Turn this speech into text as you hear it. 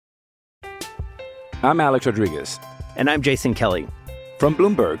I'm Alex Rodriguez. And I'm Jason Kelly. From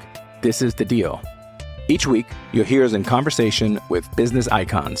Bloomberg, this is The Deal. Each week, you'll hear us in conversation with business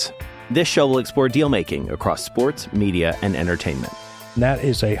icons. This show will explore deal-making across sports, media, and entertainment. That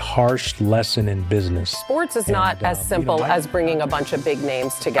is a harsh lesson in business. Sports is not as simple as bringing a bunch of big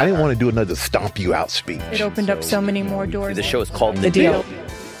names together. I didn't want to do another stomp you out speech. It opened up so many more doors. The show is called The Deal.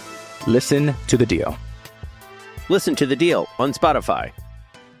 Listen to The Deal. Listen to The Deal on Spotify.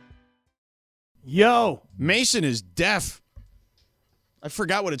 Yo, Mason is deaf. I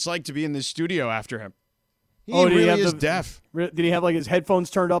forgot what it's like to be in this studio after him. He really is deaf. Did he have like his headphones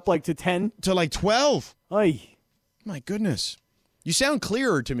turned up like to 10? To like 12. Ay. My goodness. You sound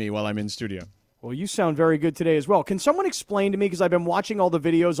clearer to me while I'm in studio. Well, you sound very good today as well. Can someone explain to me, because I've been watching all the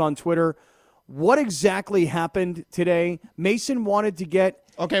videos on Twitter, what exactly happened today? Mason wanted to get...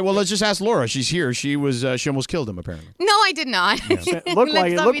 Okay, well, let's just ask Laura. She's here. She almost killed him, apparently. No, I did not. Yeah. It looked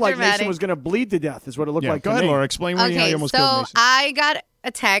like Mason was going to bleed to death, is what it looked like to me. Go ahead, Laura. Explain how you almost killed Mason. So I got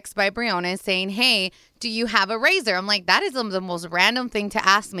a text by Brianna saying, hey, do you have a razor? I'm like, that is the most random thing to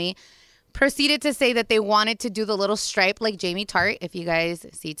ask me. Proceeded to say that they wanted to do the little stripe like Jamie Tart, if you guys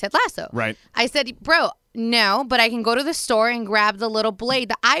see Ted Lasso. Right. I said, bro, no, but I can go to the store and grab the little blade.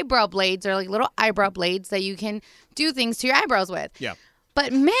 The eyebrow blades are like little eyebrow blades that you can do things to your eyebrows with. Yeah.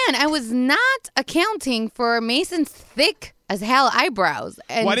 But man, I was not accounting for Mason's thick as hell eyebrows.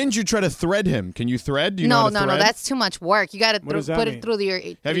 And why didn't you try to thread him? Can you thread? Do you know how to thread? No, that's too much work. You got to put it through your...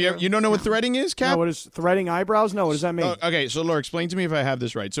 You don't know what threading is, Cap? No, what is threading eyebrows? No, what does that mean? Okay, so Laura, explain to me if I have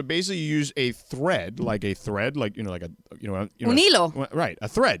this right. So basically, you use a thread, like a Un hilo. Right, a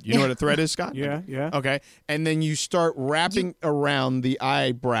thread. You know what a thread is, Scott? Yeah. Okay, and then you start wrapping around the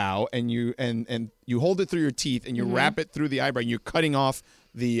eyebrow, and you hold it through your teeth, and you wrap it through the eyebrow, and you're cutting off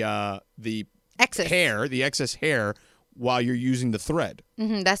the excess hair, the excess hair, while you're using the thread.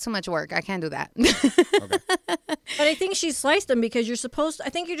 That's too much work. I can't do that. Okay. But I think she sliced them because you're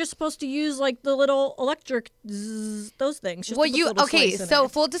just supposed to use like the little electric those things. So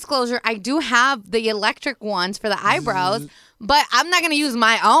full disclosure, I do have the electric ones for the eyebrows, but I'm not going to use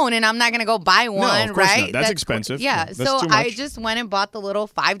my own, and I'm not going to go buy one, no, of course right? Not. That's expensive. Yeah. That's so too much. I just went and bought the little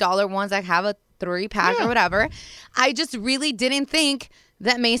 $5 ones. I have a 3-pack or whatever. I just really didn't think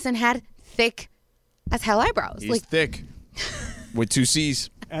that Mason had thick as hell eyebrows. He's thick with 2 C's.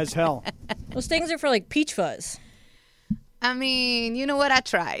 As hell. Those things are for like peach fuzz. I mean, you know what? I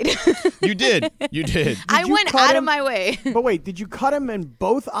tried. You did. I went out of my way. But wait, did you cut him in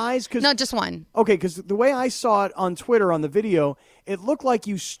both eyes? No, just one. Okay, because the way I saw it on Twitter on the video, it looked like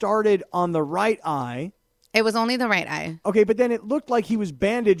you started on the right eye. It was only the right eye. Okay, but then it looked like he was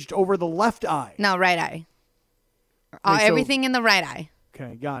bandaged over the left eye. No, right eye. Okay, everything in the right eye.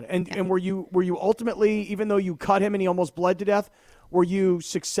 Okay, got it. And were you ultimately, even though you cut him and he almost bled to death, were you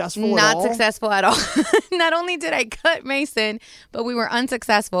successful at all? Not successful at all. Not only did I cut Mason, but we were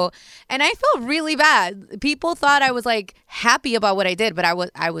unsuccessful. And I felt really bad. People thought I was like happy about what I did, but I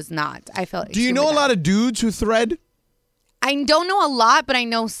was not. I felt Do you know a lot of dudes who thread? I don't know a lot, but I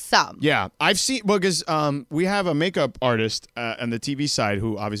know some. Yeah, I've seen, because we have a makeup artist on the TV side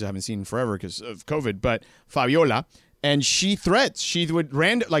who obviously I haven't seen forever because of COVID, but Fabiola, and she threads. She would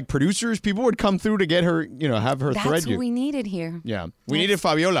producers, people would come through to get her, have her thread you. That's what we needed here. Yeah, we needed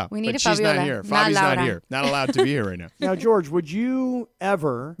Fabiola. We needed but she's Fabiola. not here. Not Fabi's Laura. not here. Not allowed to be here right now. Now, George, would you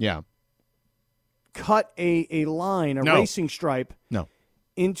ever cut a line, a racing stripe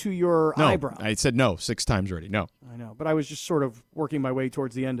into your eyebrow? I said no 6 times already. No. I know, but I was just sort of working my way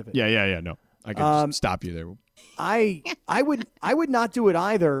towards the end of it. Yeah. No, I could stop you there. I would not do it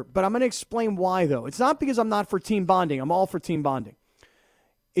either, but I'm going to explain why, though. It's not because I'm not for team bonding. I'm all for team bonding.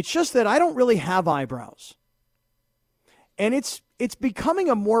 It's just that I don't really have eyebrows. And it's becoming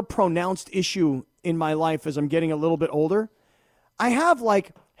a more pronounced issue in my life as I'm getting a little bit older. I have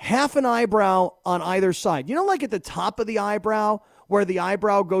like half an eyebrow on either side. You know, like at the top of the eyebrow where the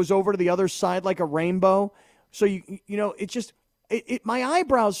eyebrow goes over to the other side like a rainbow. So, my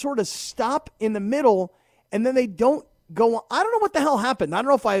eyebrows sort of stop in the middle and then they don't go on. I don't know what the hell happened. I don't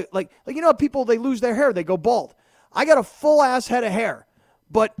know if I, people, they lose their hair, they go bald. I got a full ass head of hair,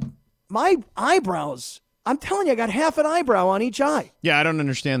 but my eyebrows, I'm telling you, I got half an eyebrow on each eye. Yeah, I don't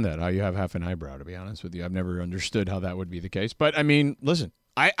understand that, how you have half an eyebrow, to be honest with you. I've never understood how that would be the case. But, I mean, listen,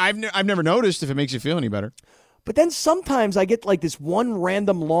 I've never noticed, if it makes you feel any better. But then sometimes I get like this one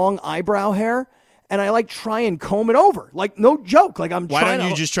random long eyebrow hair, and I like try and comb it over. Like, no joke. Like I'm Why trying don't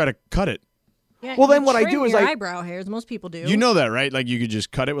you just try to cut it? Yeah, well, then what I do is your eyebrow hairs. Most people do. You know that, right? Like you could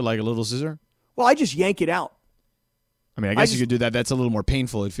just cut it with like a little scissor? Well, I just yank it out. I guess you could do that. That's a little more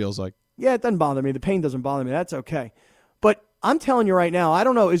painful, it feels like. Yeah, it doesn't bother me. The pain doesn't bother me. That's okay. But I'm telling you right now, I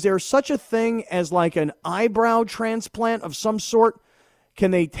don't know. Is there such a thing as like an eyebrow transplant of some sort?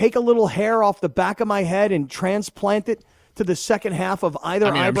 Can they take a little hair off the back of my head and transplant it to the second half of either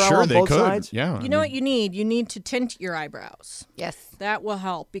eyebrow I'm sure on they both could. sides? Yeah. You know what you need? You need to tint your eyebrows. Yes. That will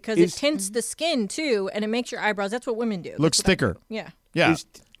help because it tints the skin too, and it makes your eyebrows. That's what women do. Looks thicker. Yeah. Yeah.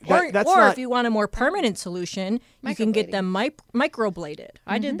 Or if you want a more permanent solution, you can get them microbladed.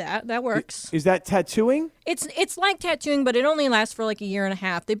 I did that. That works. Is that tattooing? It's like tattooing, but it only lasts for like a year and a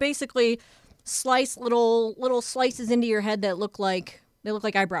half. They basically slice little slices into your head that look like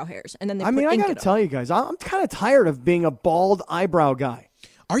eyebrow hairs, and then they. I got to tell you guys, I'm kind of tired of being a bald eyebrow guy.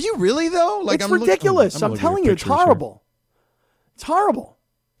 Are you really though? It's ridiculous. I'm telling you, it's horrible. It's horrible.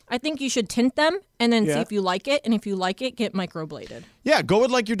 I think you should tint them and then see if you like it, and if you like it, get microbladed. Yeah, go with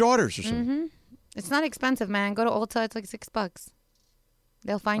like your daughters or something. Mm-hmm. It's not expensive, man. Go to Ulta. It's like $6.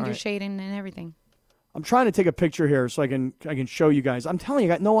 They'll find your shading and everything. I'm trying to take a picture here so I can show you guys. I'm telling you,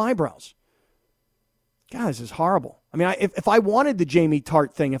 I got no eyebrows. God, this is horrible. I mean, if I wanted the Jamie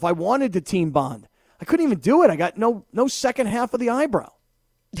Tart thing, if I wanted the Team Bond, I couldn't even do it. I got no second half of the eyebrow.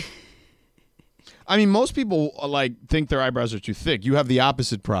 I mean, most people think their eyebrows are too thick. You have the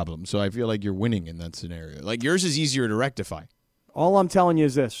opposite problem, so I feel like you're winning in that scenario. Like yours is easier to rectify. All I'm telling you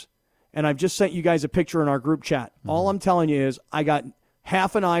is this, and I've just sent you guys a picture in our group chat. Mm-hmm. All I'm telling you is I got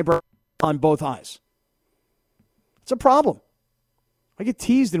half an eyebrow on both eyes. It's a problem. I get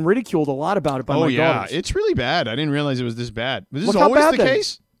teased and ridiculed a lot about it by my daughters. It's really bad. I didn't realize it was this bad. Was this Look how always bad the that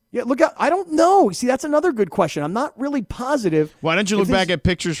case? Yeah, I don't know. See, that's another good question. I'm not really positive. Why don't you look back at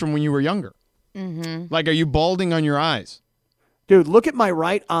pictures from when you were younger? Mm-hmm. Like, are you balding on your eyes? Dude, look at my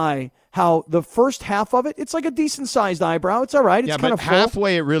right eye, how the first half of it, it's like a decent-sized eyebrow. It's all right. It's kind of full.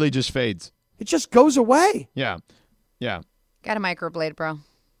 Halfway it really just fades. It just goes away. Yeah. Got a microblade, bro.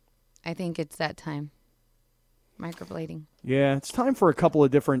 I think it's that time. Microblading. Yeah, it's time for a couple of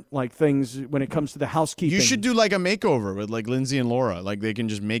different things when it comes to the housekeeping. You should do like a makeover with like Lindsay and Laura. Like they can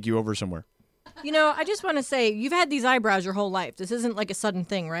just make you over somewhere. You know, I just want to say, you've had these eyebrows your whole life. This isn't like a sudden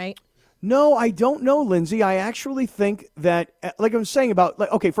thing, right? No, I don't know, Lindsay. I actually think that, like I was saying about,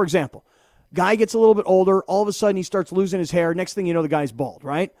 okay, for example, guy gets a little bit older. All of a sudden, he starts losing his hair. Next thing you know, the guy's bald,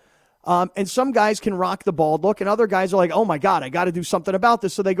 right? And some guys can rock the bald look, and other guys are like, oh, my God, I got to do something about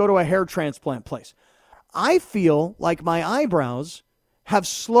this. So they go to a hair transplant place. I feel like my eyebrows have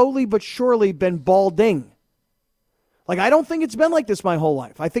slowly but surely been balding. Like, I don't think it's been like this my whole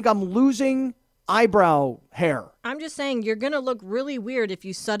life. I think I'm losing eyebrow hair. I'm just saying you're going to look really weird if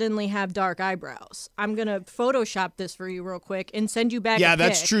you suddenly have dark eyebrows. I'm going to Photoshop this for you real quick and send you back a pic.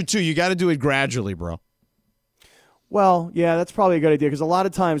 That's true, too. You got to do it gradually, bro. Well, yeah, that's probably a good idea because a lot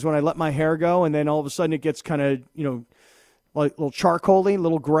of times when I let my hair go and then all of a sudden it gets kind of, like a little charcoaly, a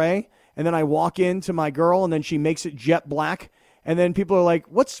little gray, and then I walk into my girl and then she makes it jet black, and then people are like,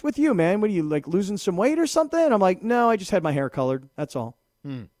 what's with you, man? What are you, like, losing some weight or something? And I'm like, no, I just had my hair colored. That's all.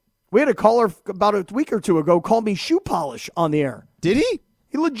 We had a caller about a week or two ago call me shoe polish on the air. Did he?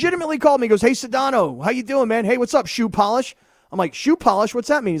 He legitimately called me. He goes, hey, Sedano, how you doing, man? Hey, what's up, shoe polish? I'm like, shoe polish? What's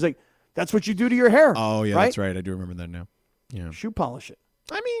that mean? He's like, that's what you do to your hair. Oh, yeah, right? That's right. I do remember that now. Yeah. Shoe polish it.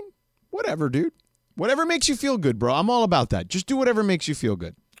 I mean, whatever, dude. Whatever makes you feel good, bro. I'm all about that. Just do whatever makes you feel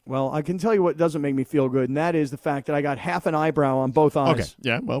good. Well, I can tell you what doesn't make me feel good, and that is the fact that I got half an eyebrow on both eyes. Okay.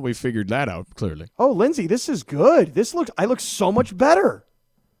 Yeah, well, we figured that out, clearly. Oh, Lindsay, this is good. I look so much better.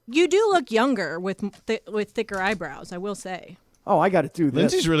 You do look younger with thicker eyebrows, I will say. Oh, I got to do this.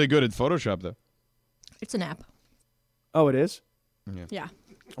 Lindsay's really good at Photoshop, though. It's an app. Oh, it is? Yeah.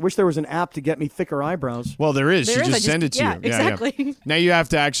 I wish there was an app to get me thicker eyebrows. Well, there is. She just send it to you. Yeah, exactly. Yeah. Now you have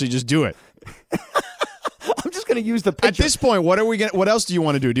to actually just do it. I'm just going to use the picture. At this point, what else do you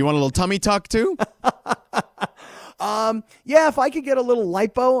want to do? Do you want a little tummy tuck, too? Yeah, if I could get a little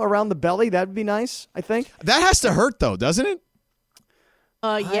lipo around the belly, that would be nice, I think. That has to hurt, though, doesn't it?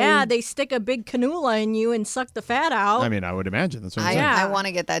 Yeah, they stick a big cannula in you and suck the fat out. I mean, I would imagine. That's what I'm saying. I want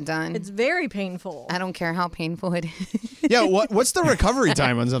to get that done. It's very painful. I don't care how painful it is. Yeah, what's the recovery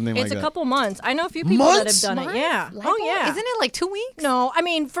time on something like that? It's a couple months. I know a few people that have done it. Yeah. Lipo? Oh, yeah. Isn't it like 2 weeks? No, I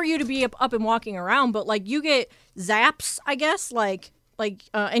mean, for you to be up and walking around, but like you get zaps, I guess,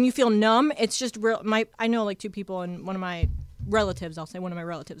 and you feel numb. It's just real. I know like two people, and one of my relatives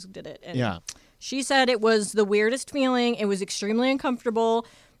did it. And yeah. She said it was the weirdest feeling. It was extremely uncomfortable.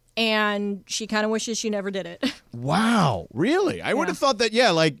 And she kind of wishes she never did it. Wow. Really? I would have thought that,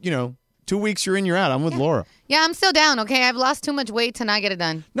 2 weeks you're in, you're out. I'm with Laura. Yeah, I'm still down, okay? I've lost too much weight to not get it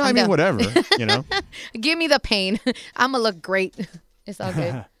done. No, I mean, whatever, Give me the pain. I'm going to look great. It's all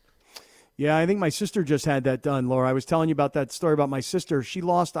good. Yeah, I think my sister just had that done, Laura. I was telling you about that story about my sister. She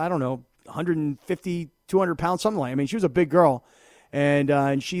lost, 150, 200 pounds, something like. I mean, she was a big girl.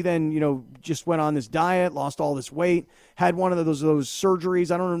 And she then, just went on this diet, lost all this weight, had one of those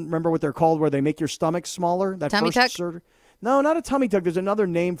surgeries. I don't remember what they're called, where they make your stomach smaller. That tummy first tuck? surgery. No, not a tummy tuck. There's another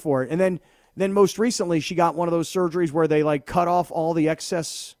name for it. And then most recently, she got one of those surgeries where they like cut off all the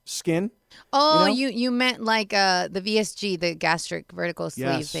excess skin. Oh, you meant like the VSG, the gastric vertical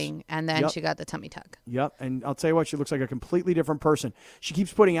sleeve thing, and then she got the tummy tuck. Yep, and I'll tell you what, she looks like a completely different person. She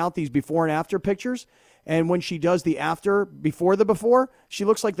keeps putting out these before and after pictures, and when she does the before the before, she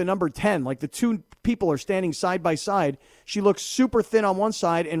looks like the number 10. Like the two people are standing side by side. She looks super thin on one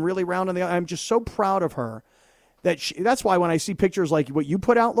side and really round on the other. I'm just so proud of her. That's why when I see pictures like what you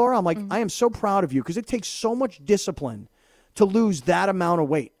put out, Laura, I'm like, I am so proud of you, because it takes so much discipline to lose that amount of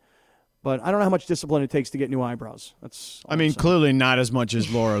weight. But I don't know how much discipline it takes to get new eyebrows. Clearly not as much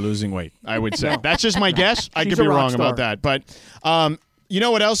as Laura losing weight, I would say. That's just my guess. I could be wrong about that. But you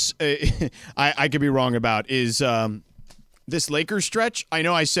know what else I could be wrong about is this Lakers stretch. I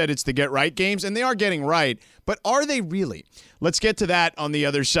know I said it's the get-right games, and they are getting right, but are they really? Let's get to that on the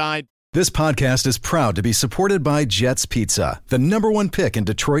other side. This podcast is proud to be supported by Jets Pizza, the #1 pick in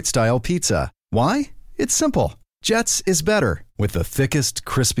Detroit-style pizza. Why? It's simple. Jets is better. With the thickest,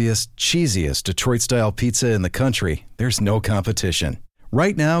 crispiest, cheesiest Detroit-style pizza in the country, there's no competition.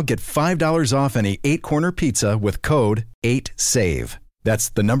 Right now, get $5 off any 8-corner pizza with code 8SAVE. That's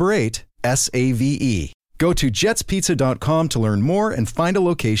the number 8, SAVE. Go to jetspizza.com to learn more and find a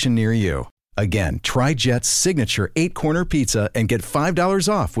location near you. Again, try Jet's signature 8-corner pizza and get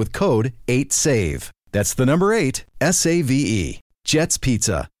 $5 off with code 8SAVE. That's the number 8, SAVE. Jet's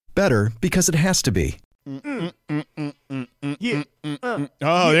Pizza. Better because it has to be. Yeah.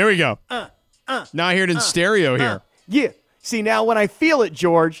 Oh, there we go. Now I hear it in stereo here. Yeah. See, now when I feel it,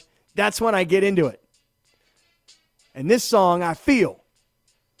 George, that's when I get into it. And this song, I feel.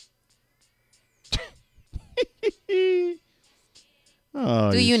 Do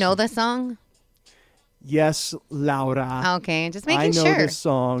you know the song? Yes, Laura. Okay, just making sure. I know this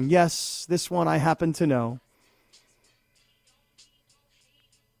song. Yes, this one I happen to know.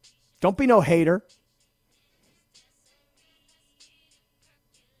 Don't be no hater.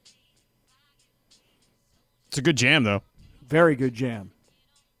 It's a good jam, though. Very good jam.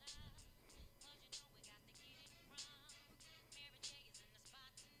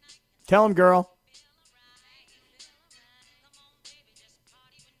 Tell him, girl.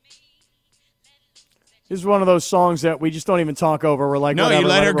 This is one of those songs that we just don't even talk over. We're like, no, whatever, you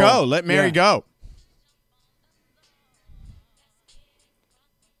let her go. Let Mary go.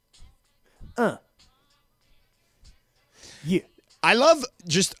 Yeah. I love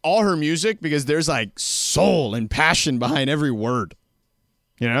just all her music because there's like soul and passion behind every word.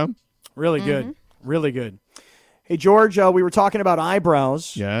 You know? Really good. Really good. Hey, George, we were talking about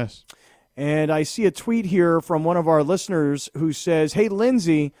eyebrows. Yes. And I see a tweet here from one of our listeners who says, hey,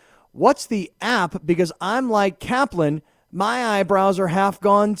 Lindsay, what's the app? Because I'm like Kaplan. My eyebrows are half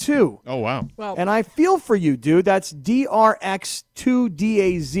gone, too. Oh, wow. Well, And I feel for you, dude. That's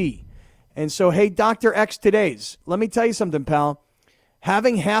DRX2DAZ. And so, hey, Dr. X Today's, let me tell you something, pal.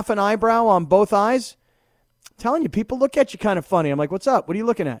 Having half an eyebrow on both eyes, I'm telling you, people look at you kind of funny. I'm like, what's up? What are you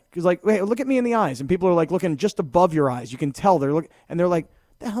looking at? Because, like, hey, look at me in the eyes. And people are, like, looking just above your eyes. You can tell. They're like,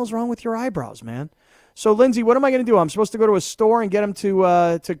 the hell's wrong with your eyebrows, man? So, Lindsay, what am I going to do? I'm supposed to go to a store and get them to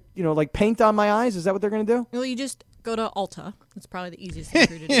like paint on my eyes? Is that what they're going to do? well, you just go to Ulta. That's probably the easiest thing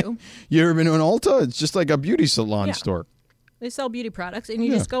for you to do. You ever been to an Ulta? It's just like a beauty salon store. They sell beauty products, and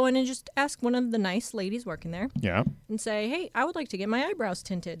you just go in and just ask one of the nice ladies working there Yeah. and say, hey, I would like to get my eyebrows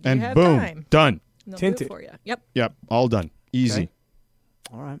tinted. Do And you have boom, time? done. And they'll Tinted. do it for you. Yep. Yep, all done. Easy. Okay.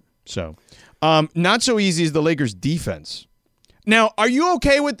 All right. So, not so easy is the Lakers' defense. Now, are you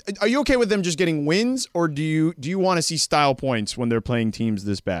okay with them just getting wins, or do you want to see style points when they're playing teams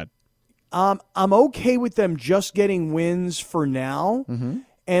this bad? I'm okay with them just getting wins for now. Mm-hmm.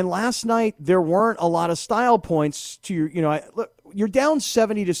 And last night there weren't a lot of style points to your. Look, you're down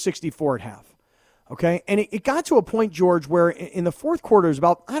 70-64 at half. Okay, and it got to a point, George, where in the fourth quarter, it was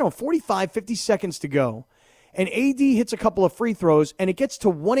about 45, 50 seconds to go, and AD hits a couple of free throws, and it gets to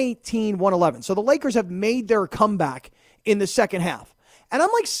 118-111. So the Lakers have made their comeback in the second half. And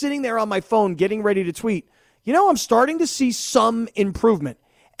I'm like sitting there on my phone getting ready to tweet, I'm starting to see some improvement.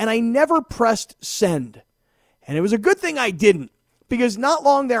 And I never pressed send. And it was a good thing I didn't, because not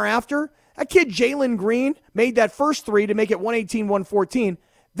long thereafter, that kid Jalen Green made that first three to make it 118-114.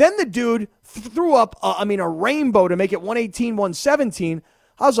 Then the dude threw up, a rainbow to make it 118-117.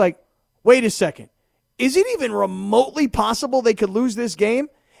 I was like, wait a second. Is it even remotely possible they could lose this game?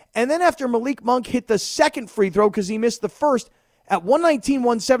 And then after Malik Monk hit the second free throw because he missed the first at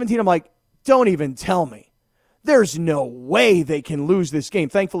 119-117, I'm like, don't even tell me. There's no way they can lose this game.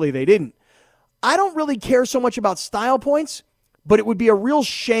 Thankfully, they didn't. I don't really care so much about style points, but it would be a real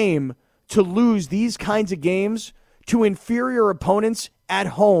shame to lose these kinds of games to inferior opponents at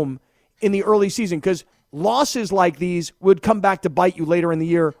home in the early season, because losses like these would come back to bite you later in the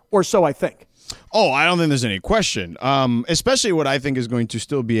year, or so I think. Oh, I don't think there's any question. Especially what I think is going to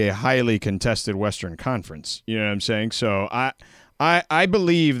still be a highly contested Western Conference. You know what I'm saying? So I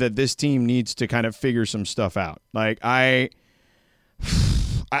believe that this team needs to kind of figure some stuff out. Like I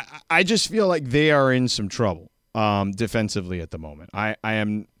just feel like they are in some trouble defensively at the moment. I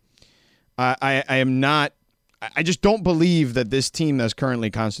am not. I just don't believe that this team that's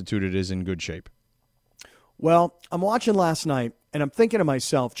currently constituted is in good shape. Well, I'm watching last night, and I'm thinking to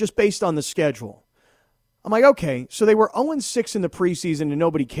myself, just based on the schedule, I'm like, okay, so they were 0-6 in the preseason and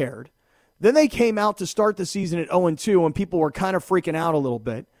nobody cared. Then they came out to start the season at 0-2, and people were kind of freaking out a little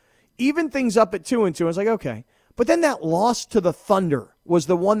bit. Even things up at 2-2, I was like, okay. But then that loss to the Thunder was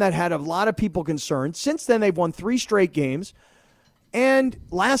the one that had a lot of people concerned. Since then, they've won 3 straight games. And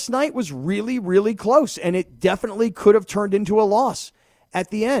last night was really, really close, and it definitely could have turned into a loss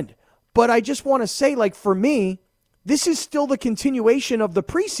at the end. But I just want to say, like, for me, this is still the continuation of the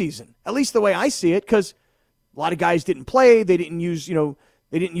preseason, at least the way I see it, because a lot of guys didn't play. They didn't use,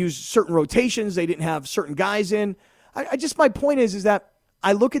 they didn't use certain rotations. They didn't have certain guys in. My point is that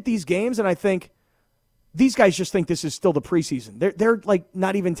I look at these games and I think these guys just think this is still the preseason. They're like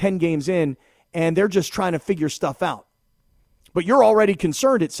not even 10 games in, and they're just trying to figure stuff out. But you're already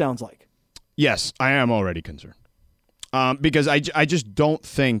concerned, it sounds like. Yes, I am already concerned. Because I just don't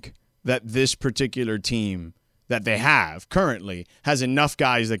think that this particular team that they have currently has enough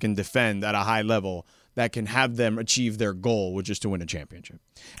guys that can defend at a high level that can have them achieve their goal, which is to win a championship.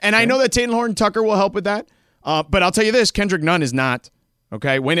 And I know that Taylor Horton-Tucker will help with that, but I'll tell you this, Kendrick Nunn is not,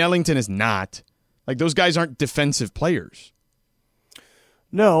 okay? Wayne Ellington is not. Like, those guys aren't defensive players.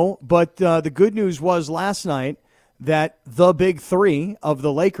 No, but the good news was last night that the big three of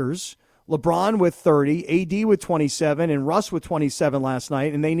the Lakers, LeBron with 30, AD with 27, and Russ with 27 last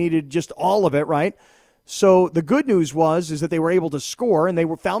night, and they needed just all of it, right? So the good news is that they were able to score, and they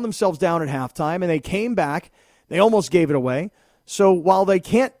found themselves down at halftime, and they came back. They almost gave it away. So while they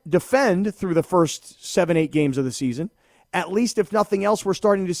can't defend through the first 7-8 games of the season, at least if nothing else, we're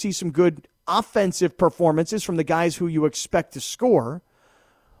starting to see some good offensive performances from the guys who you expect to score.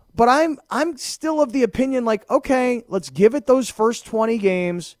 But I'm still of the opinion, like, okay, let's give it those first 20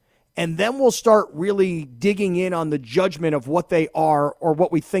 games, and then we'll start really digging in on the judgment of what they are or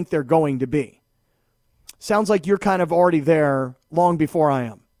what we think they're going to be. Sounds like you're kind of already there long before I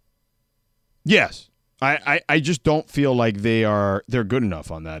am. Yes. I just don't feel like they're good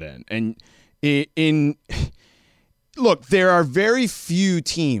enough on that end. And look, there are very few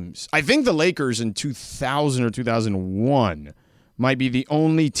teams. I think the Lakers in 2000 or 2001 might be the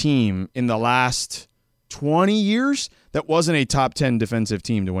only team in the last 20 years that wasn't a top 10 defensive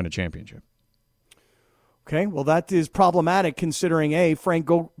team to win a championship. Okay, well, that is problematic considering, Frank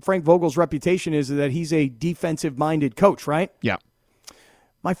Vogel's reputation is that he's a defensive-minded coach, right? Yeah.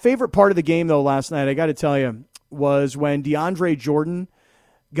 My favorite part of the game, though, last night, I got to tell you, was when DeAndre Jordan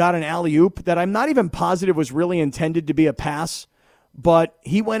got an alley-oop that I'm not even positive was really intended to be a pass, but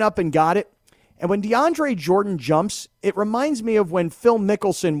he went up and got it. And when DeAndre Jordan jumps, it reminds me of when Phil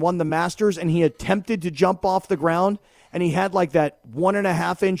Mickelson won the Masters and he attempted to jump off the ground and he had like that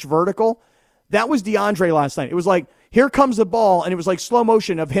 1.5-inch vertical. That was DeAndre last night. It was like, here comes the ball, and it was like slow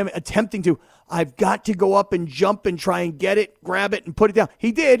motion of him attempting to, I've got to go up and jump and try and get it, grab it, and put it down.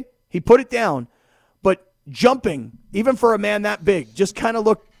 He did. He put it down. But jumping, even for a man that big, just kind of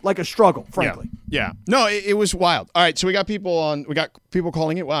looked like a struggle, frankly. Yeah. No, it was wild. All right, so we got people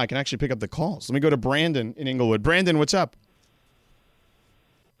calling it. Wow, I can actually pick up the calls. Let me go to Brandon in Inglewood. Brandon, what's up?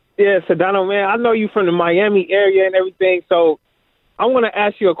 Yeah, Sedano, man, I know you from the Miami area and everything, so I want to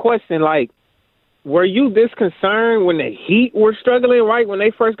ask you a question. Like, were you this concerned when the Heat were struggling, right, when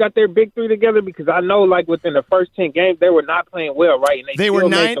they first got their big three together? Because I know, like, within the first 10 games, they were not playing well, right? And they were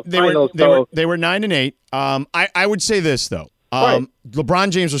 9. They were 9-8. I would say this though. Right.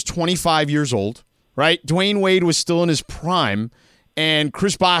 LeBron James was 25 years old, right? Dwayne Wade was still in his prime, and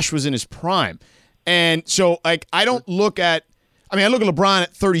Chris Bosh was in his prime. And so, like, I look at LeBron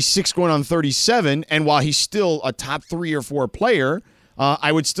at 36 going on 37, and while he's still a top 3 or 4 player,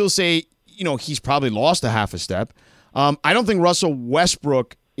 I would still say, he's probably lost a half a step. I don't think Russell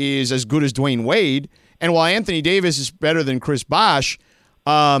Westbrook is as good as Dwayne Wade, and while Anthony Davis is better than Chris Bosh,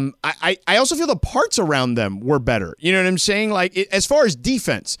 I also feel the parts around them were better. You know what I'm saying? Like, as far as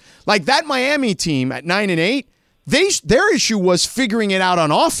defense, like that Miami team at 9-8, their issue was figuring it out on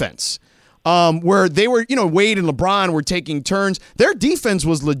offense. where they were, Wade and LeBron were taking turns. Their defense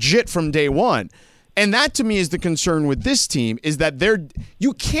was legit from day one. And that, to me, is the concern with this team, is that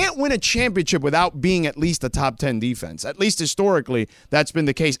you can't win a championship without being at least a top 10 defense. At least historically, that's been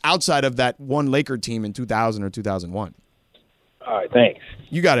the case outside of that one Laker team in 2000 or 2001. All right, thanks.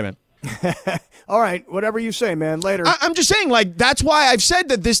 You got it, man. All right, whatever you say, man. Later. I'm just saying, that's why I've said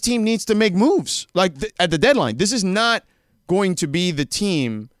that this team needs to make moves, at the deadline. This is not going to be the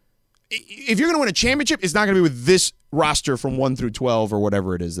team. If you're going to win a championship, it's not going to be with this roster from 1 through 12 or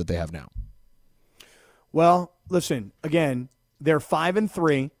whatever it is that they have now. Well, listen, again, they're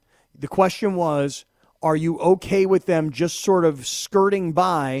 5-3. The question was, are you okay with them just sort of skirting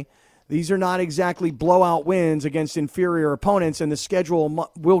by? These are not exactly blowout wins against inferior opponents, and the schedule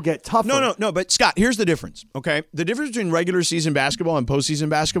will get tougher. No, but Scott, here's the difference, okay? The difference between regular season basketball and postseason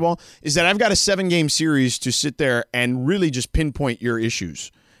basketball is that I've got a 7-game series to sit there and really just pinpoint your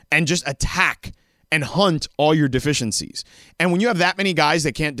issues and just attack and hunt all your deficiencies. And when you have that many guys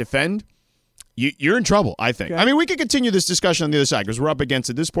that can't defend, you're in trouble, I think. Okay. I mean, we could continue this discussion on the other side because we're up against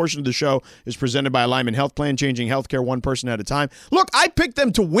it. This portion of the show is presented by Alignment Health Plan, changing healthcare one person at a time. Look, I picked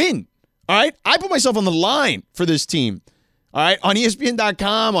them to win, all right? I put myself on the line for this team, all right? On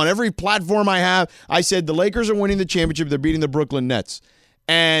ESPN.com, on every platform I have, I said the Lakers are winning the championship. They're beating the Brooklyn Nets.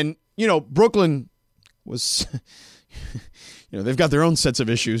 And, Brooklyn was... they've got their own sets of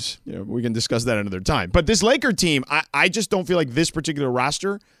issues. We can discuss that another time. But this Laker team, I just don't feel like this particular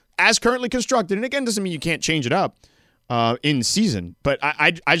roster, as currently constructed, and again, doesn't mean you can't change it up in season, but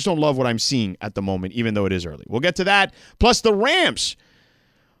I just don't love what I'm seeing at the moment, even though it is early. We'll get to that. Plus the Rams.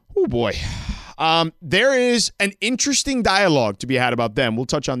 Oh, boy. There is an interesting dialogue to be had about them. We'll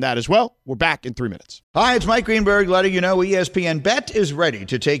touch on that as well. We're back in 3 minutes. Hi, it's Mike Greenberg letting you know ESPN Bet is ready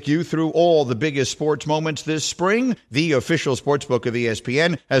to take you through all the biggest sports moments this spring. The official sportsbook of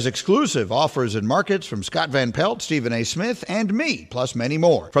ESPN has exclusive offers and markets from Scott Van Pelt, Stephen A. Smith, and me, plus many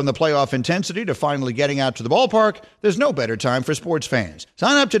more. From the playoff intensity to finally getting out to the ballpark, there's no better time for sports fans.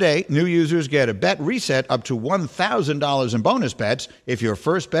 Sign up today. New users get a bet reset up to $1,000 in bonus bets if your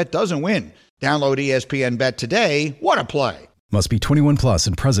first bet doesn't win. Download ESPN Bet today. What a play. Must be 21 plus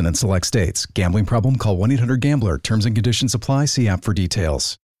and present in select states. Gambling problem? Call 1-800-GAMBLER. Terms and conditions apply. See app for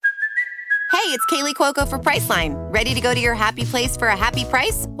details. Hey, it's Kaylee Cuoco for Priceline. Ready to go to your happy place for a happy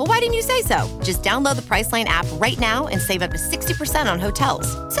price? Well, why didn't you say so? Just download the Priceline app right now and save up to 60% on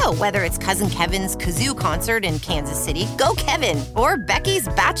hotels. So whether it's Cousin Kevin's Kazoo Concert in Kansas City, go Kevin, or Becky's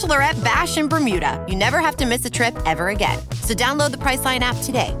Bachelorette Bash in Bermuda, you never have to miss a trip ever again. So download the Priceline app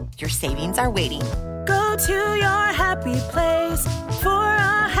today. Your savings are waiting. Go to your happy place for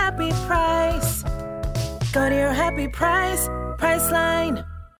a happy price. Go to your happy price, Priceline.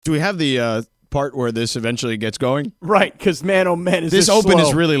 Do we have the part where this eventually gets going? Right, because man, oh man, is this open slow.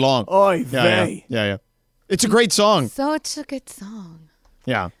 is really long. Oy vey. Yeah. It's a great song. Such a good song.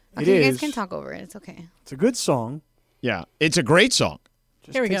 Yeah. Okay, you guys can talk over it. It's okay. It's a good song. Yeah, it's a great song.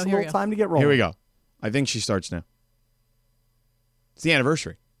 Just here we takes go. A little time to get rolling. Here we go. I think she starts now. It's the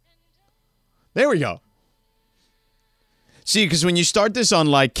anniversary. There we go. See, because when you start this on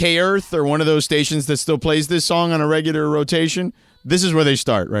like K-Earth or one of those stations that still plays this song on a regular rotation, this is where they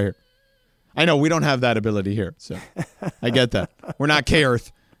start, right here. I know we don't have that ability here, so I get that. We're not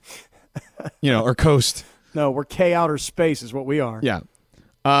K-Earth, or Coast. No, we're K-Outer Space is what we are. Yeah.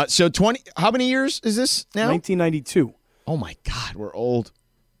 So how many years is this now? 1992. Oh, my God, we're old.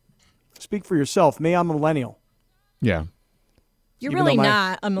 Speak for yourself. Me, I'm a millennial. Yeah. You're really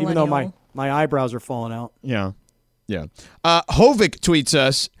not a millennial. Even though my eyebrows are falling out. Yeah. Hovik tweets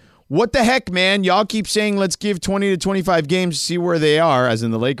us, what the heck, man? Y'all keep saying let's give 20 to 25 games to see where they are, as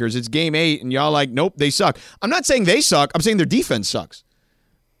in the Lakers. It's game 8, and y'all like, nope, they suck. I'm not saying they suck. I'm saying their defense sucks.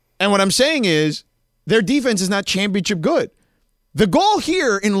 And what I'm saying is their defense is not championship good. The goal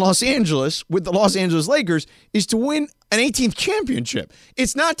here in Los Angeles with the Los Angeles Lakers is to win an 18th championship.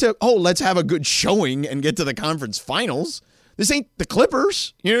 It's not to, let's have a good showing and get to the conference finals. This ain't the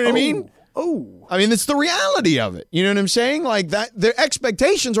Clippers. You know what I mean? I mean, it's the reality of it. You know what I'm saying? Like that, their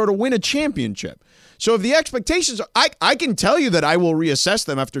expectations are to win a championship. So if the expectations are, I can tell you that I will reassess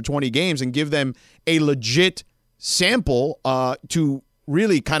them after 20 games and give them a legit sample to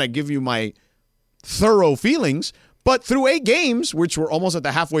really kind of give you my thorough feelings. But through 8 games, which we're almost at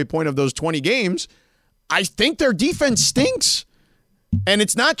the halfway point of those 20 games, I think their defense stinks. And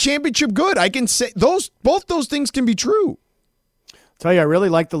it's not championship good. I can say both those things can be true. Tell you, I really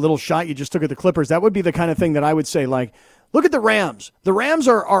like the little shot you just took at the Clippers. That would be the kind of thing that I would say, like, look at the Rams. The Rams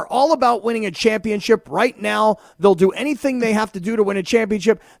are all about winning a championship right now. They'll do anything they have to do to win a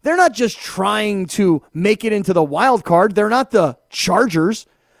championship. They're not just trying to make it into the wild card. They're not the Chargers.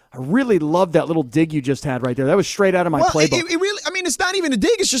 I really love that little dig you just had right there. That was straight out of my playbook. It really, I mean, it's not even a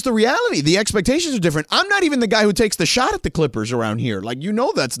dig. It's just the reality. The expectations are different. I'm not even the guy who takes the shot at the Clippers around here. Like,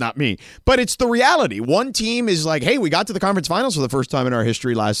 that's not me. But it's the reality. One team is like, hey, we got to the conference finals for the first time in our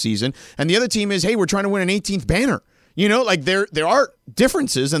history last season. And the other team is, hey, we're trying to win an 18th banner. Like there are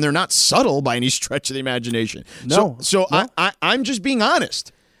differences, and they're not subtle by any stretch of the imagination. No. So no. I'm just being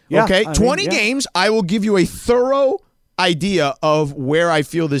honest. Yeah, okay? 20 games, I will give you a thorough idea of where I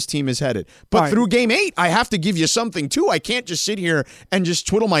feel this team is headed. But through game 8, I have to give you something too. I can't just sit here and just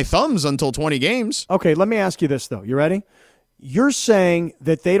twiddle my thumbs until 20 games. Okay, let me ask you this, though. You ready? You're saying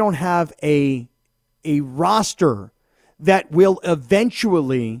that they don't have a roster that will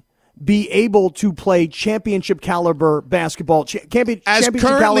eventually be able to play championship caliber basketball. As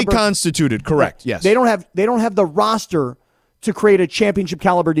currently constituted, correct, yes. They don't have the roster to create a championship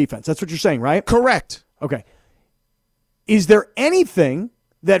caliber defense. That's what you're saying, right? Correct. Okay. Is there anything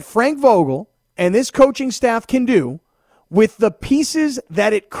that Frank Vogel and this coaching staff can do with the pieces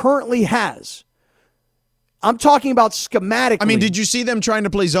that it currently has? I'm talking about schematically. I mean, did you see them trying to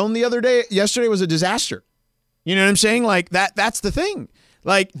play zone the other day? Yesterday was a disaster. You know what I'm saying? Like that's the thing.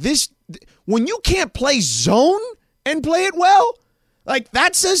 Like this, when you can't play zone and play it well, like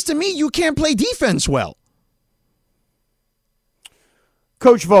that says to me you can't play defense well.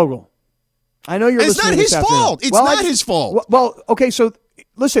 Coach Vogel, I know you're listening. It's not his fault. It's not his fault. Well, okay, so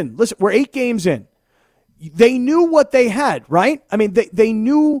listen, we're 8 games in. They knew what they had, right? I mean, they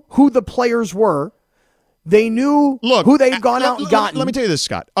knew who the players were. They knew who they'd gone out and gotten. Let me tell you this,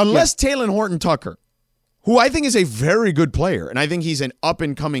 Scott. Unless Taylor Horton-Tucker, who I think is a very good player, and I think he's an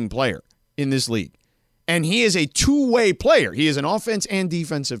up-and-coming player in this league, and he is a two-way player. He is an offense and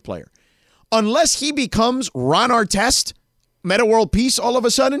defensive player. Unless he becomes Ron Artest, Meta World Peace all of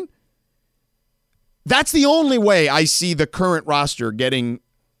a sudden, that's the only way I see the current roster getting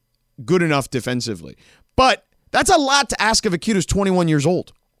good enough defensively. But that's a lot to ask of a kid who's 21 years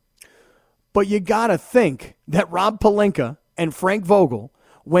old. But you got to think that Rob Pelinka and Frank Vogel,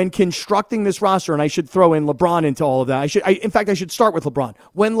 when constructing this roster, and I should throw in LeBron into all of that. In fact, I should start with LeBron.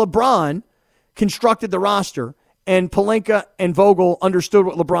 When LeBron constructed the roster and Pelinka and Vogel understood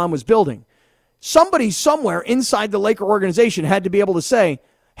what LeBron was building, somebody somewhere inside the Laker organization had to be able to say,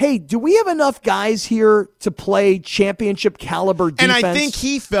 hey, do we have enough guys here to play championship caliber defense? And I think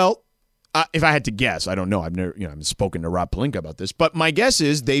he felt, if I had to guess, I don't know. I've never, I've spoken to Rob Pelinka about this, but my guess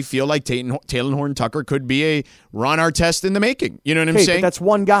is they feel like Taylor Horton-Tucker could be a Ron Artest in the making. You know what I'm saying? But that's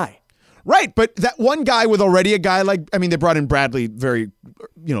one guy. Right, but that one guy with already a guy like, I mean, they brought in Bradley very,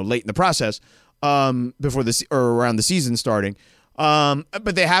 late in the process, before around the season starting.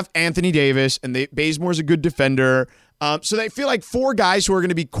 But they have Anthony Davis, and Bazemore's a good defender. So they feel like 4 guys who are going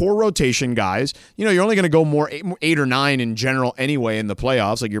to be core rotation guys. You're only going to go more 8 or 9 in general anyway in the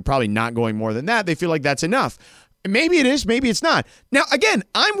playoffs. Like, you're probably not going more than that. They feel like that's enough. Maybe it is, maybe it's not. Now, again,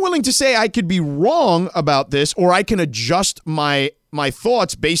 I'm willing to say I could be wrong about this, or I can adjust my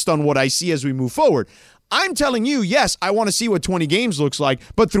thoughts based on what I see as we move forward. I'm telling you, yes, I want to see what 20 games looks like,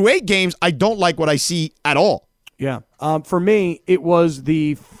 but through 8 games, I don't like what I see at all. Yeah. For me, it was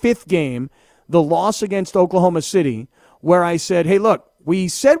the 5th game, the loss against Oklahoma City, where I said, hey, look, we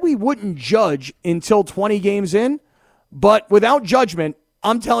said we wouldn't judge until 20 games in, but without judgment,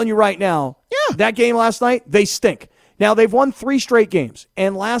 I'm telling you right now, that game last night, they stink. Now, they've won 3 straight games,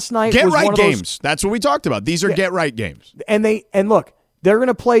 and last night was one of those games. That's what we talked about. These are get-right games. And look, they're going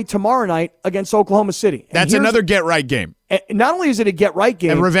to play tomorrow night against Oklahoma City. That's another get-right game. Not only is it a get-right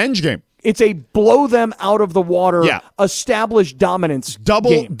game. A revenge game. It's a blow them out of the water, established dominance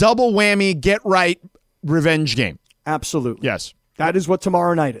game. Double whammy, get-right, revenge game. Absolutely. Yes. That is what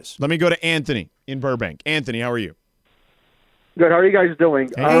tomorrow night is. Let me go to Anthony in Burbank. Anthony, how are you? Good. How are you guys doing?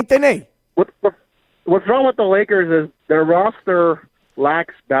 Hey, Anthony. What's wrong with the Lakers is their roster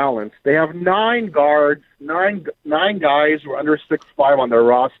lacks balance. They have 9 guards, nine guys who are under 6'5" on their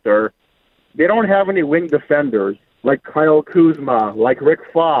roster. They don't have any wing defenders like Kyle Kuzma, like Rick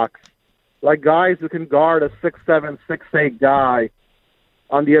Fox, like guys who can guard a 6'7", 6'8" guy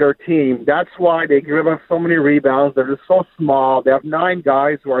on the other team. That's why they give up so many rebounds. They're just so small. They have 9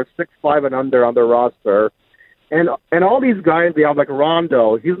 guys who are 6'5" and under on their roster. And all these guys, they have like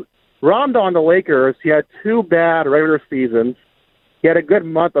Rondo. Rondo on the Lakers, he had 2 bad regular seasons. He had a good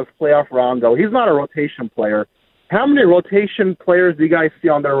month of playoff Rondo. He's not a rotation player. How many rotation players do you guys see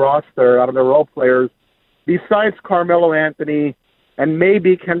on their roster, out of the role players, besides Carmelo Anthony and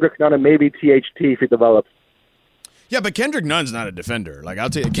maybe Kendrick Nunn and maybe THT if he develops? Yeah, but Kendrick Nunn's not a defender. Like, I'll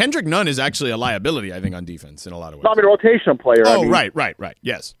tell you, Kendrick Nunn is actually a liability, I think, on defense in a lot of ways. Not a rotation player. Oh, I mean. right.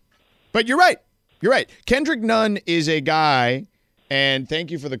 Yes. But you're right. Kendrick Nunn is a guy, and thank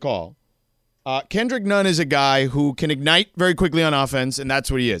you for the call. Kendrick Nunn is a guy who can ignite very quickly on offense, and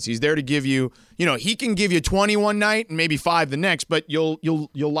that's what he is. He's there to give you, he can give you 20 one night and maybe 5 the next, but you'll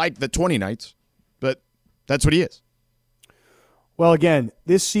like the 20 nights. But that's what he is. Well, again,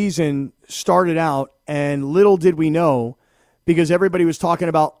 this season started out, and little did we know, because everybody was talking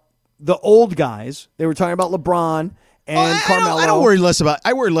about the old guys. They were talking about LeBron and Carmelo. I worry less about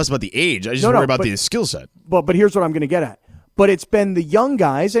the age. I just worry about the skill set. But here's what I'm going to get at. But it's been the young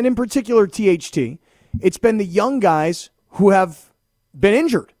guys, and in particular THT, it's been the young guys who have been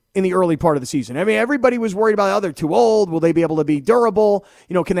injured in the early part of the season. I mean, everybody was worried about, they're too old. Will they be able to be durable?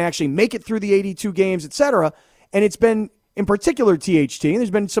 Can they actually make it through the 82 games, et cetera? And it's been, in particular, THT. And there's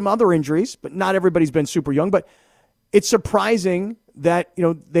been some other injuries, but not everybody's been super young. But it's surprising that,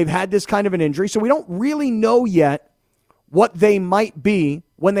 they've had this kind of an injury. So we don't really know yet what they might be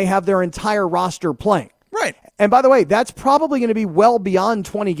when they have their entire roster playing. Right. And by the way, that's probably going to be well beyond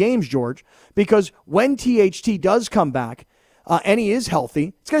 20 games, George, because when THT does come back and he is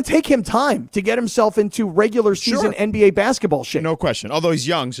healthy, it's going to take him time to get himself into regular season NBA basketball shape. No question. Although he's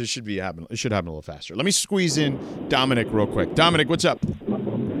young, so it should happen a little faster. Let me squeeze in Dominic real quick. Dominic, what's up?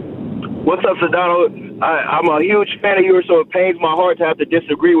 What's up, Sedano? I'm a huge fan of yours, so it pains my heart to have to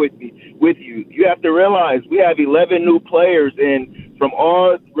disagree with you. You have to realize we have 11 new players, and from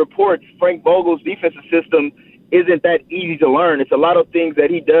all reports, Frank Vogel's defensive system isn't that easy to learn. It's a lot of things that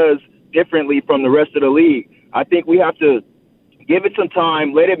he does differently from the rest of the league. I think we have to give it some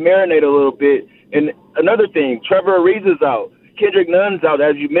time, let it marinate a little bit. And another thing, Trevor Ariza's out. Kendrick Nunn's out,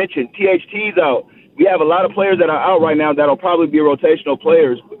 as you mentioned. THT's out. We have a lot of players that are out right now that will probably be rotational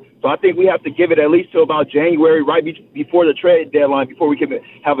players. So I think we have to give it at least till about January, right before the trade deadline, before we can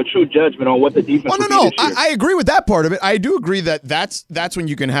have a true judgment on what the defense will be this year. I agree with that part of it. I do agree that that's when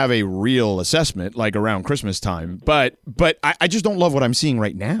you can have a real assessment, like around Christmas time. But I just don't love what I'm seeing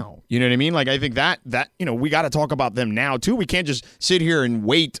right now. You know what I mean? Like, I think that we got to talk about them now too. We can't just sit here and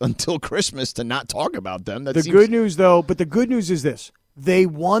wait until Christmas to not talk about them. The good news is this. They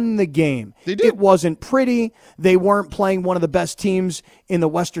won the game. They did. It wasn't pretty. They weren't playing one of the best teams in the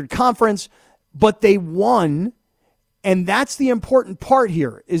Western Conference, but they won. And that's the important part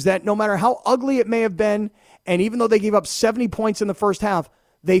here, is that no matter how ugly it may have been, and even though they gave up 70 points in the first half,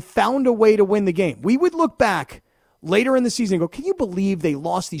 they found a way to win the game. We would look back later in the season and go, can you believe they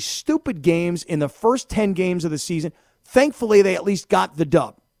lost these stupid games in the first 10 games of the season? Thankfully, they at least got the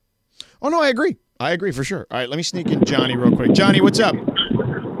dub. Oh, no, I agree. I agree for sure. All right, let me sneak in Johnny real quick. Johnny, what's up? Hey,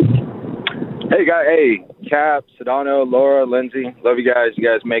 guys. Hey, Cap, Sedano, Laura, Lindsay. Love you guys. You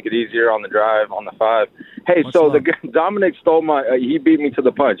guys make it easier on the drive, on the 5. Hey, Dominic stole he beat me to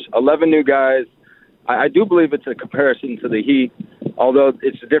the punch. 11 new guys. I do believe it's a comparison to the Heat, although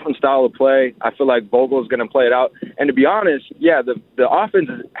it's a different style of play. I feel like Vogel's going to play it out. And to be honest, the offense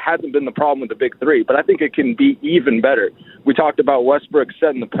hasn't been the problem with the big three, but I think it can be even better. We talked about Westbrook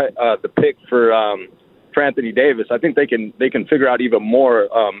setting the pick for Anthony Davis. I think they can figure out even more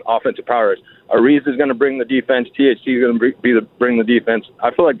offensive powers. Ariza is going to bring the defense. THT is going to bring the defense.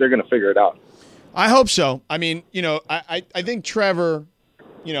 I feel like they're going to figure it out. I hope so. I mean, I think Trevor,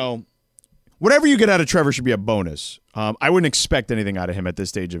 whatever you get out of Trevor should be a bonus. I wouldn't expect anything out of him at this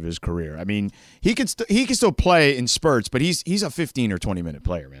stage of his career. I mean, he can still play in spurts, but he's a 15 or 20 minute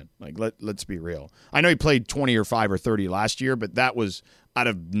player, man. Like let's be real. I know he played 20 or 5 or 30 last year, but that was out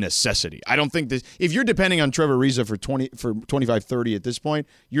of necessity. I don't think this. If you're depending on Trevor Ariza for 25, 30 at this point,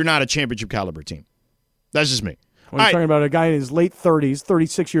 you're not a championship caliber team. That's just me. Well, you're talking about a guy in his late 30s,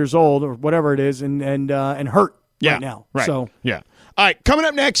 36 years old or whatever it is, and hurt right now. Right. So yeah. All right, coming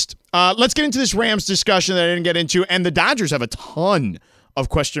up next, let's get into this Rams discussion that I didn't get into. And the Dodgers have a ton of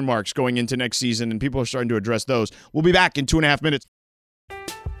question marks going into next season, and people are starting to address those. We'll be back in 2.5 minutes.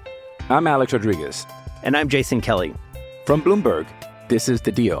 I'm Alex Rodriguez. And I'm Jason Kelly. From Bloomberg, this is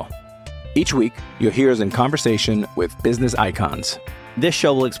The Deal. Each week, you'll hear us in conversation with business icons. This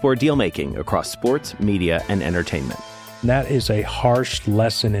show will explore deal-making across sports, media, and entertainment. That is a harsh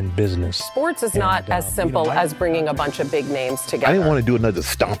lesson in business. Sports is not as simple as bringing a bunch of big names together. I didn't want to do another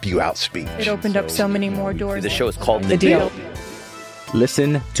stomp you out speech. It opened up so many more doors. The show is called The Deal.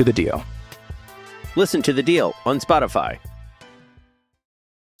 Listen to The Deal. Listen to The Deal on Spotify.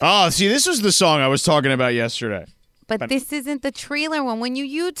 Oh, see, this was the song I was talking about yesterday. But this isn't the trailer one when you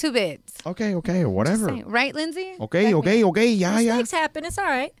YouTube it. Okay, whatever. Saying, right, Lindsay? Okay, yeah. Mistakes happen. It's all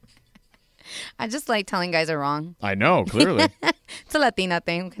right. I just like telling guys are wrong. I know, clearly. It's a Latina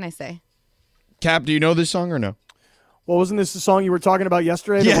thing. What can I say? Cap, do you know this song or no? Well, wasn't this the song you were talking about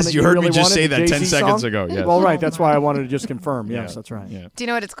yesterday? Yes, you heard me just say that 10 seconds ago. Yes. Well, right. That's why I wanted to just confirm. Yes, that's right. Yeah. Do you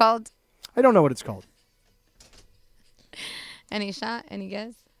know what it's called? I don't know what it's called. Any shot? Any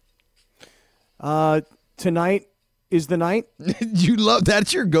guess? Tonight is the night. You love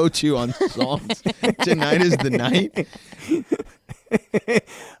that's your go-to on songs. Tonight is the night.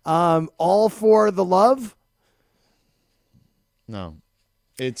 All for the love. No,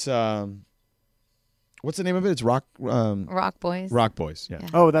 it's what's the name of it? It's Rock Boys. Rock Boys. Yeah.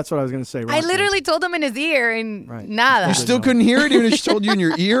 Oh, that's what I was going to say. I literally told him in his ear and nada. You still couldn't hear it even if she told you in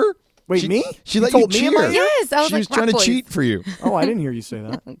your ear. Wait, me? She You let you told me in my cheer. ear? Yes, I was She like, was trying Rock to Boys. cheat for you. Oh, I didn't hear you say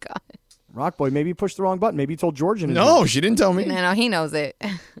that. Oh God. Rock Boy, maybe he pushed the wrong button. Maybe he told George in his No, ear. she didn't tell me. No, he knows it.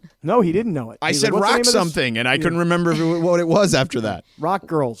 No, he didn't know it. I He's said like, "What's the name rock of this?" something, and I couldn't remember what it was after that. Rock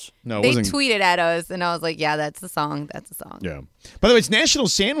Girls. No, it They wasn't. tweeted at us, and I was like, "Yeah, that's the song. That's the song." Yeah. By the way, it's National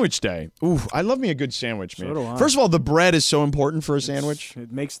Sandwich Day. Ooh, I love me a good sandwich, man. So do I. First of all, the bread is so important for a sandwich.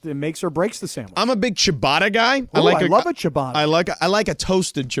 It makes or breaks the sandwich. I'm a big ciabatta guy. Ooh, I love a ciabatta. I like a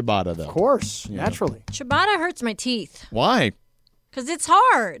toasted ciabatta though. Of course, naturally. Ciabatta hurts my teeth Why? because it's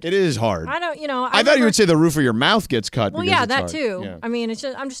hard. It is hard. I don't, I thought you would say the roof of your mouth gets cut. Well, because yeah, it's that hard. too. Yeah. I mean,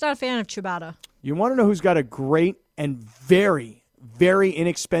 I'm just not a fan of ciabatta. You want to know who's got a great and very, very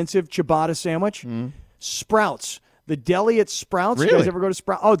inexpensive ciabatta sandwich? Sprouts. The deli at Sprouts. You Really? guys ever go to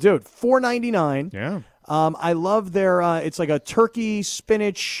Sprouts? Oh, dude, $4.99. Yeah. I love their. It's like a turkey,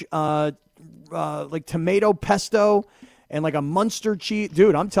 spinach, like tomato pesto, and like a Munster cheese.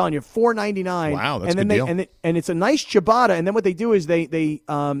 Dude, I'm telling you, $4.99. Wow, that's and then a good they deal. and it's a nice ciabatta. And then what they do is they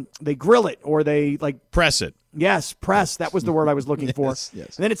grill it or they like press it. Yes, press. That was the word I was looking for. Yes. And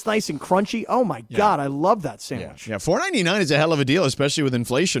then it's nice and crunchy. Oh my God, I love that sandwich. Yeah, $4.99 is a hell of a deal, especially with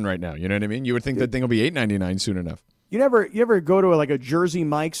inflation right now. You know what I mean? You would think that thing will be $8.99 soon enough. You ever go to like a Jersey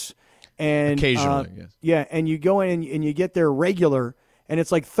Mike's and Occasionally, yes. Yeah, and you go in and you get their regular and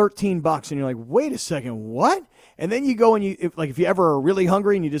it's like $13 and you're like, wait a second, what? And then you go and if you ever are really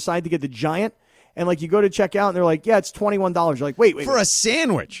hungry and you decide to get the giant and like you go to check out and they're like, yeah, it's $21. You're like, wait, For a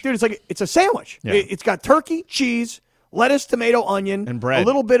sandwich. dude, it's a sandwich. Yeah. It's got turkey, cheese, lettuce, tomato, onion, And bread. a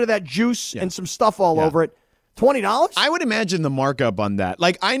little bit of that juice and some stuff all over it. $20? I would imagine the markup on that.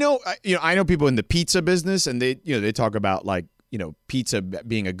 Like I know people in the pizza business, and they talk about like pizza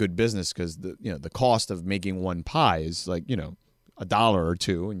being a good business because the cost of making one pie is like $1 or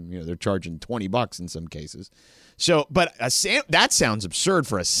 $2, and they're charging $20 in some cases. So, but that sounds absurd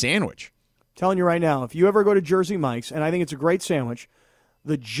for a sandwich. Telling you right now, if you ever go to Jersey Mike's, and I think it's a great sandwich,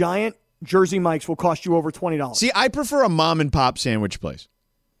 the giant Jersey Mike's will cost you over $20. See, I prefer a mom and pop sandwich place.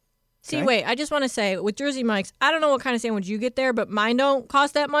 See, wait, I just want to say, with Jersey Mike's, I don't know what kind of sandwich you get there, but mine don't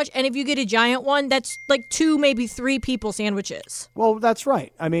cost that much. And if you get a giant one, that's like 2, maybe 3 people sandwiches. Well, that's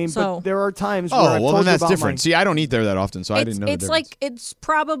right. I mean, So- but there are times where Oh, I've well, told then you that's about different. my- See, I don't eat there that often, so I didn't know the It's difference. like, it's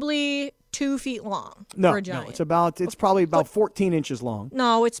probably 2 feet long No, for a giant. it's probably about 14 inches long.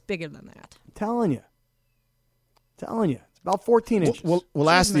 No, it's bigger than that. I'm telling you. It's about 14 inches. We'll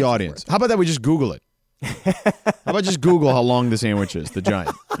ask the audience. How about that we just Google it? How about just Google how long the sandwich is, the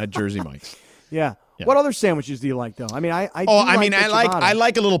giant at Jersey Mike's? Yeah. What other sandwiches do you like, though? I mean, I I the ciabatta.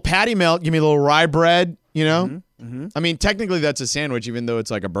 like a little patty melt. Give me a little rye bread. Mm-hmm. I mean, technically that's a sandwich, even though it's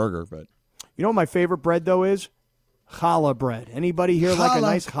like a burger. But You know what my favorite bread, though, is? Challah bread. Anybody here like a Challah.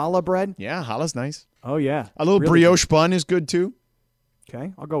 nice challah bread? yeah, challah's nice. Oh, yeah. A little Really brioche bun is good too. good.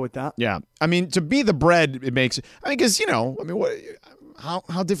 Okay, I'll go with that. Yeah, I mean, to be the bread, it makes. I mean, because what?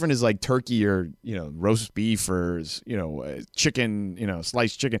 How different is like turkey or roast beef or chicken,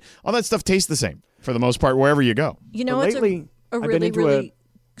 sliced chicken? All that stuff tastes the same for the most part wherever you go. You know, But it's lately, a I've been really, into really.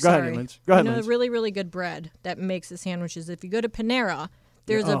 Go ahead, sorry. Linz. Go ahead, You know, Linz. a really, really good bread that makes the sandwiches. If you go to Panera,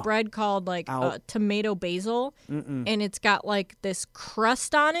 there's a bread called like tomato basil, and it's got like this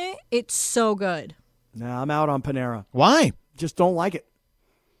crust on it. It's so good. Nah, I'm out on Panera. Why? Just don't like it.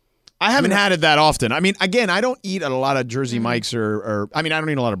 I haven't had it that often. I mean, again, I don't eat a lot of Jersey Mike's or I mean, I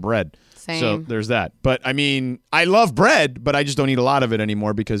don't eat a lot of bread. Same. So there's that. But I mean, I love bread, but I just don't eat a lot of it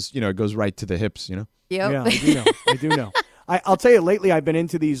anymore because, it goes right to the hips, Yep. Yeah, I do know. I'll tell you, lately I've been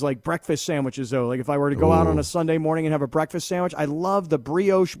into these like breakfast sandwiches, though. Like if I were to go out on a Sunday morning and have a breakfast sandwich, I love the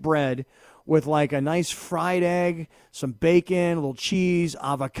brioche bread with like a nice fried egg, some bacon, a little cheese,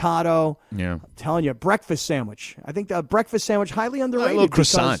 avocado. Yeah. I'm telling you, breakfast sandwich. I think the breakfast sandwich, highly underrated. A little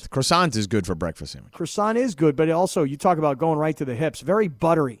because croissant. Croissant is good for breakfast sandwich. Croissant is good, but also you talk about going right to the hips. Very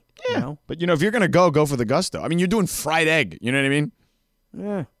buttery. Yeah. You know? But, if you're going to go for the gusto. I mean, you're doing fried egg. You know what I mean?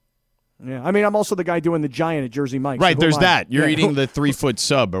 Yeah. Yeah. I mean, I'm also the guy doing the giant at Jersey Mike's. Right, so who there's am I? that. You're Yeah. eating the 3-foot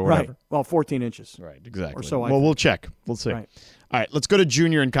sub or whatever. Right. Well, 14 inches. Right, exactly. Or so I well, think. we'll check. We'll see. Right. All right, let's go to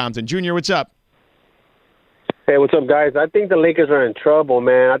Junior in Compton. Junior, what's up? Hey, what's up, guys? I think the Lakers are in trouble,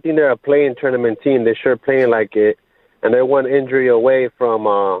 man. I think they're a play-in tournament team. They're sure playing like it, and they're one injury away from,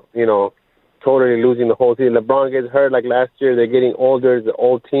 totally losing the whole season. LeBron gets hurt like last year. They're getting older. It's an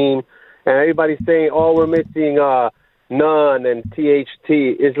old team. And everybody's saying, oh, we're missing Nunn and THT.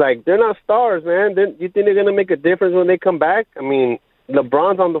 It's like, they're not stars, man. You think they're going to make a difference when they come back? I mean,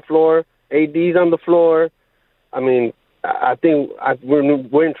 LeBron's on the floor. AD's on the floor. I mean, I think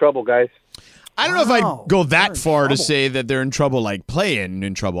we're in trouble, guys. I don't know if I'd go that far to say that they're in trouble, like playing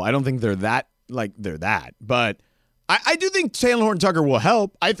in trouble. I don't think they're that. But I do think Taylor Horton-Tucker will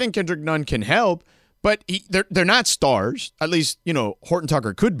help. I think Kendrick Nunn can help. But they're not stars. At least,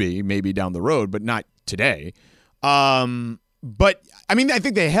 Horton-Tucker could be maybe down the road, but not today. But, I mean, I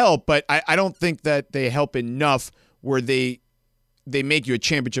think they help, but I don't think that they help enough where they make you a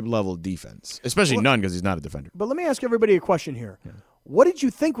championship-level defense, especially Nunn because he's not a defender. But let me ask everybody a question here. Yeah. What did you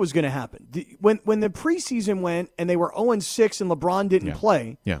think was going to happen? When the preseason went and they were 0-6 and LeBron didn't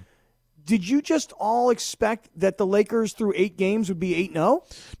play, did you just all expect that the Lakers through 8 games would be 8-0?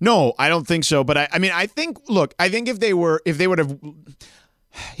 No, I don't think so. But I think if they would have,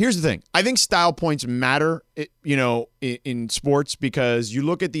 here's the thing. I think style points matter, in sports because you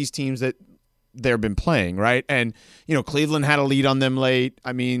look at these teams that they've been playing, right? And, Cleveland had a lead on them late.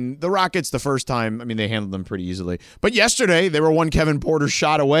 I mean, the Rockets the first time, they handled them pretty easily. But yesterday, they were one Kevin Porter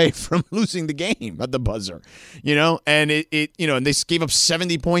shot away from losing the game at the buzzer, and and they gave up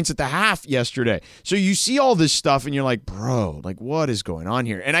 70 points at the half yesterday. So you see all this stuff and you're like, bro, like what is going on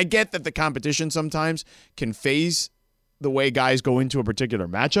here? And I get that the competition sometimes can phase the way guys go into a particular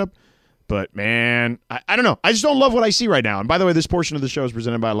matchup. But, man, I don't know. I just don't love what I see right now. And, by the way, this portion of the show is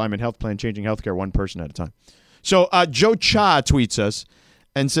presented by Alignment Health Plan, changing healthcare one person at a time. So, Joe Cha tweets us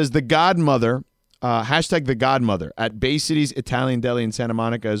and says, the Godmother, hashtag the Godmother, at Bay City's Italian Deli in Santa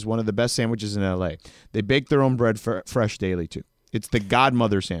Monica is one of the best sandwiches in L.A. They bake their own bread fresh daily, too. It's the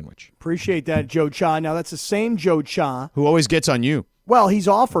Godmother sandwich. Appreciate that, Joe Cha. Now, that's the same Joe Cha. Who always gets on you. Well, he's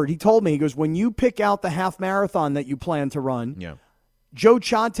offered. He told me, he goes, when you pick out the half marathon that you plan to run, Joe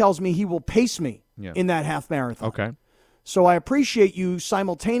Cha tells me he will pace me in that half marathon. Okay. So I appreciate you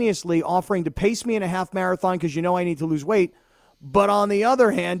simultaneously offering to pace me in a half marathon because I need to lose weight, but on the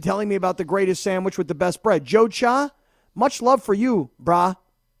other hand, telling me about the greatest sandwich with the best bread. Joe Cha, much love for you, brah.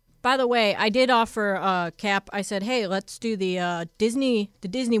 By the way, I did offer Cap. I said, hey, let's do the Disney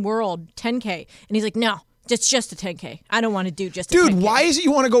World 10K. And he's like, no. It's just a 10K. I don't want to do just a 10K. Dude, why is it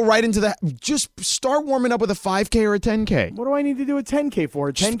you want to go right into that? Just start warming up with a 5K or a 10K. What do I need to do a 10K for?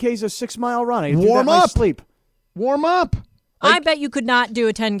 A 10K is a 6-mile run. I Warm do that in my up. sleep. Warm up. I bet you could not do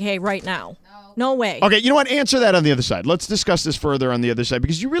a 10K right now. No way. Okay, you know what? Answer that on the other side. Let's discuss this further on the other side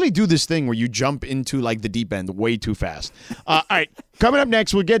because you really do this thing where you jump into like the deep end way too fast. All right, coming up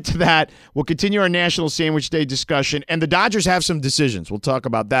next, we'll get to that. We'll continue our National Sandwich Day discussion, and the Dodgers have some decisions. We'll talk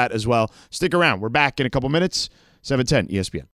about that as well. Stick around. We're back in a couple minutes. 710 ESPN.